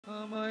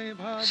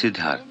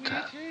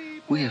Siddhartha,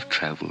 we have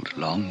traveled a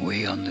long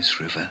way on this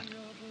river.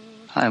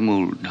 I'm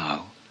old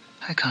now.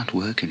 I can't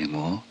work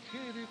anymore.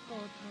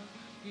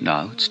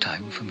 Now it's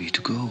time for me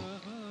to go.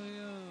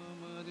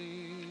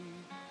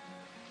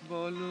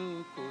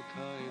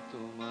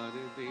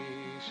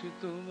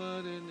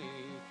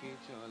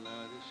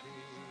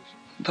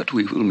 But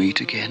we will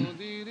meet again.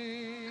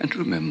 And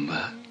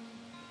remember,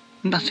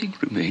 nothing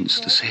remains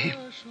the same.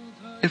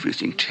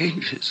 Everything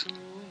changes.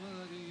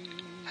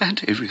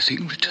 And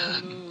everything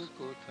returns.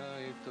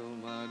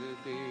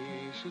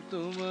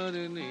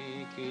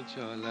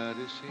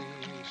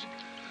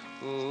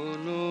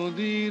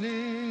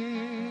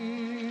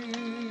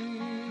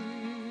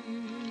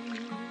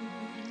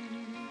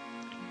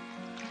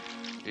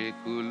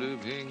 একুল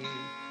ভেঙে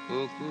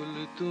অকুল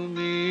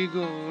তুমি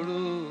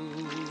গড়ো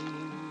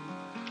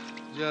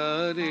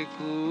যার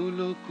একুল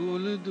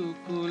অকুল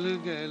দুকুল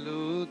গেল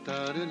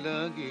তার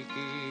লাগে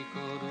কি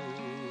করো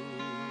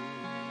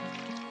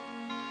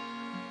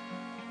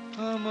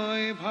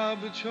আমায়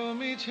ভাবছো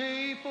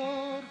মিছেই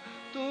পর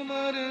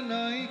তোমার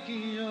নাই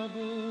কি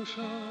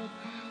অবসর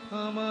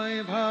আমায়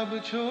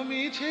ভাবছো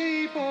মিছেই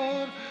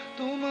পর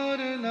তোমার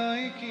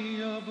নাই কি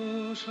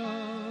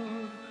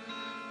অবসর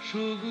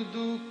সুখ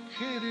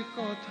দুঃখের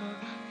কথা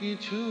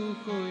কিছু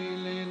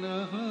কইলে না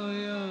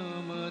হয়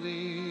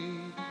আমারে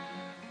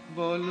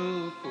বলো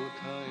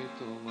কোথায়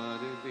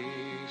তোমার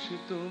দেশ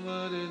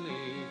তোমার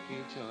নেই কি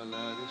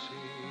চলার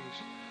শেষ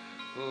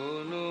ও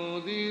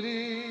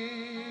নদীরে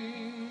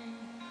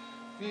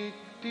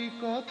একটি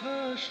কথা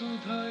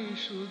শুধাই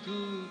শুধু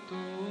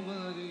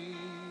তোমারে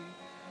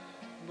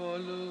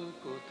বলো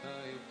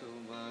কোথায়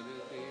তোমার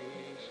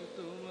দেশ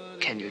তোমার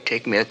Can you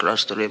take me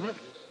across the river?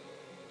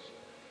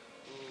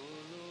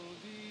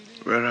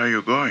 Where are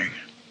you going?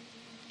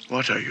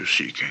 What are you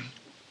seeking?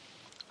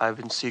 I've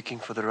been seeking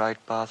for the right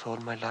path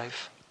all my life.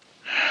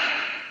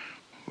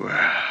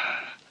 Well,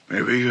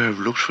 maybe you have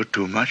looked for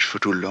too much for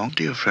too long,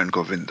 dear friend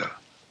Govinda.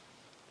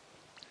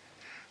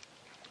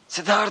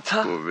 Siddhartha!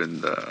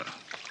 Govinda.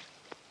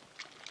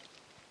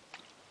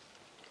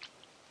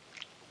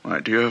 My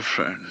dear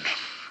friend.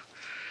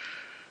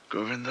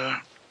 Govinda,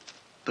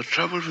 the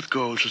trouble with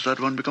goals is that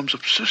one becomes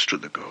obsessed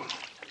with the goal.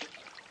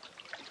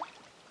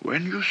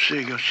 When you say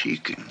you're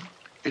seeking,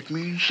 it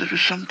means there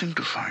is something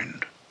to find.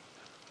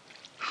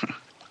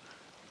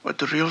 But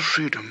the real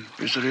freedom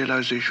is the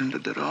realization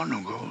that there are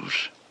no goals.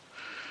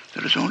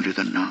 There is only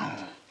the now.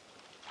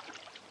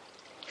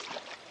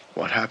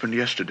 What happened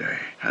yesterday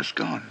has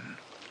gone.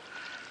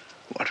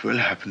 What will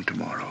happen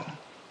tomorrow,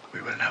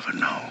 we will never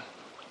know.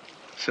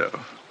 So,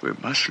 we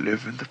must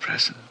live in the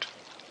present,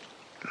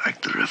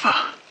 like the river.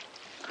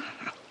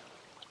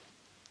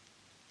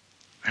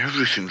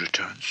 Everything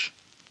returns.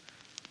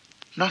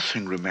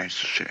 Nothing remains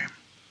the same.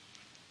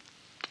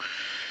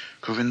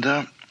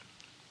 Govinda,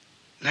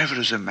 never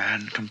is a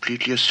man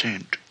completely a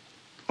saint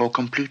or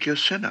completely a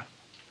sinner.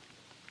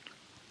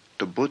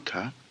 The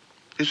Buddha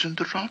is in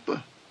the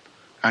robber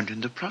and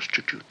in the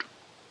prostitute.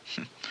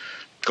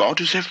 God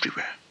is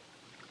everywhere.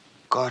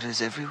 God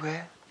is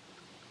everywhere?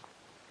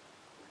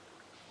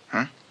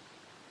 Huh?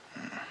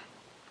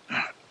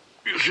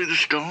 You see the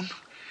stone?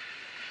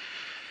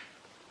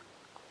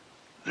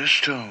 This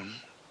stone,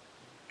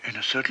 in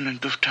a certain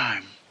length of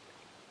time,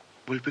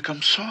 will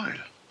become soil.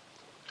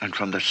 And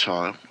from that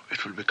soil,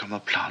 it will become a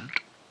plant,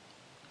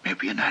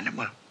 maybe an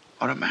animal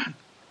or a man.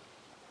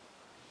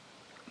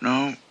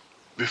 Now,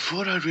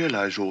 before I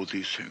realized all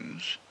these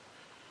things,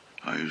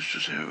 I used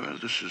to say, well,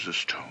 this is a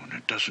stone.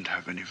 It doesn't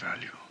have any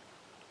value.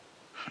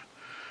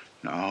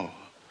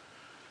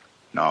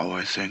 Now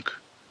I think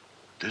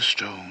this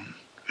stone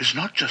is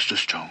not just a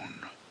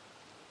stone.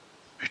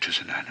 It is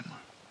an animal.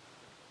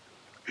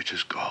 It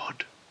is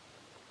God.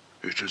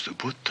 It is the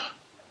Buddha.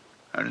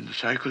 And in the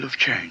cycle of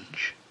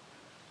change,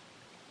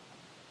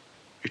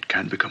 it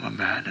can become a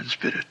man in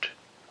spirit.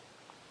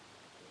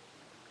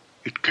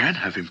 It can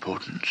have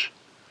importance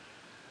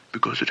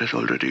because it has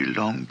already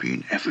long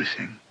been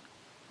everything.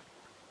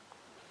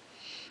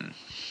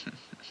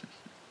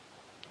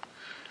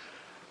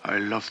 I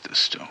love this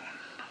stone.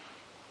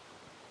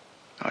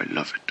 I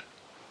love it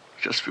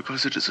just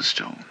because it is a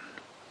stone.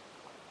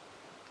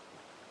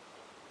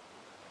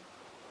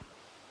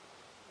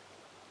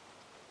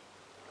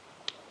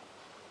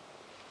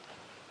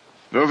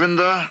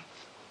 Govinda,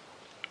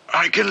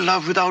 I can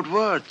love without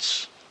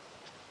words.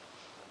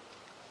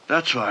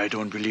 That's why I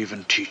don't believe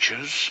in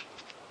teachers.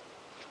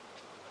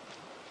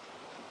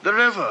 The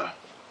river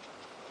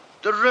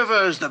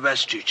is the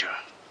best teacher.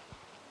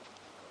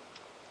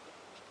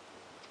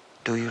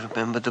 Do you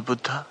remember the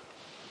Buddha?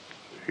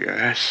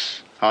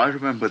 Yes, I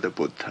remember the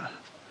Buddha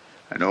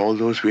and all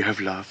those we have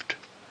loved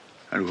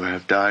and who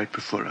have died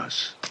before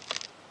us.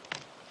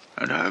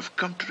 And I have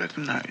come to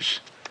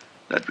recognize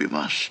that we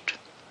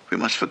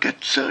must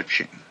forget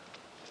searching.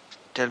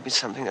 Tell me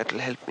something that will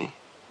help me.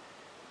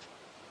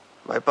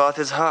 My path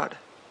is hard.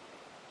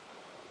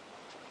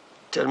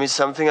 Tell me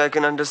something I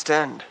can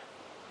understand.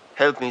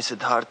 Help me,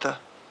 Siddhartha.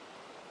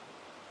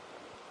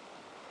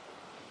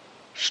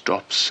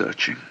 Stop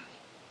searching.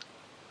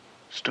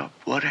 Stop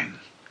worrying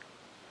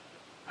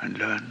and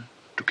learn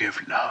to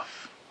give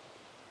love.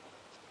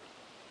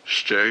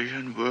 Stay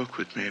and work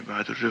with me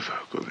by the river,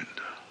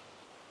 Govinda.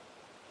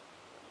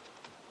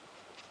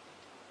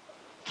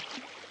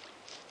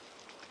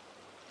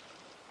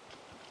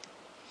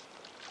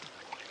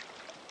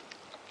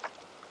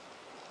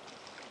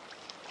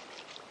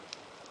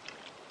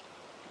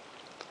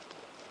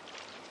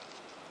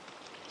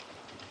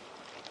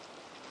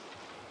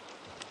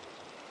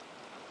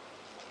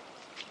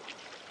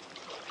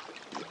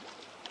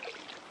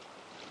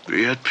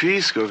 Be at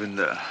peace,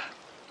 Govinda.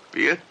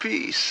 Be at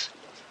peace.